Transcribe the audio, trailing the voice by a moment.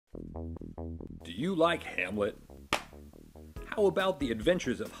Do you like Hamlet? How about The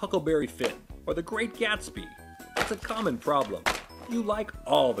Adventures of Huckleberry Finn or The Great Gatsby? It's a common problem. You like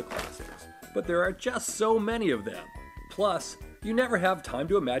all the classics, but there are just so many of them. Plus, you never have time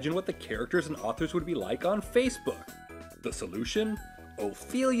to imagine what the characters and authors would be like on Facebook. The solution?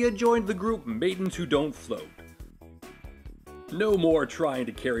 Ophelia joined the group Maidens Who Don't Float. No more trying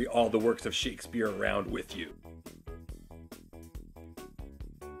to carry all the works of Shakespeare around with you.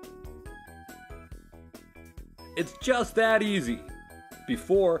 It's just that easy.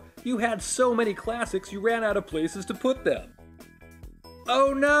 Before, you had so many classics you ran out of places to put them.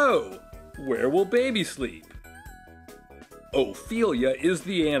 Oh no! Where will baby sleep? Ophelia is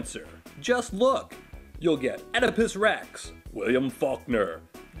the answer. Just look. You'll get Oedipus Rex, William Faulkner,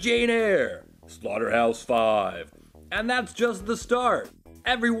 Jane Eyre, Slaughterhouse-Five. And that's just the start.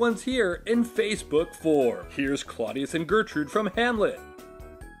 Everyone's here in Facebook form. Here's Claudius and Gertrude from Hamlet.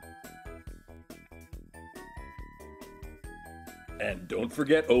 And don't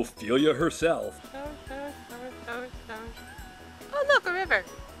forget Ophelia herself. Oh look, a river.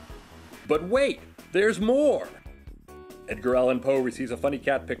 But wait, there's more! Edgar Allan Poe receives a funny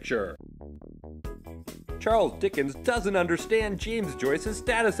cat picture. Charles Dickens doesn't understand James Joyce's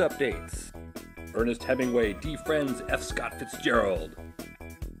status updates. Ernest Hemingway defriends F. Scott Fitzgerald.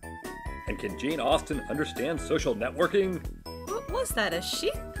 And can Jane Austen understand social networking? What was that, a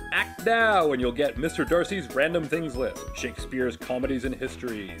sheep? Act now and you'll get Mr. Darcy's Random Things list, Shakespeare's Comedies and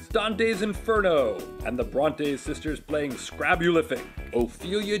Histories, Dante's Inferno, and the Bronte sisters playing Scrabulific.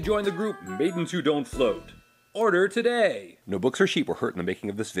 Ophelia joined the group Maidens Who Don't Float. Order today! No books or sheep were hurt in the making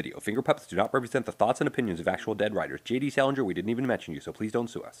of this video. Finger puppets do not represent the thoughts and opinions of actual dead writers. J.D. Salinger, we didn't even mention you, so please don't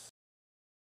sue us.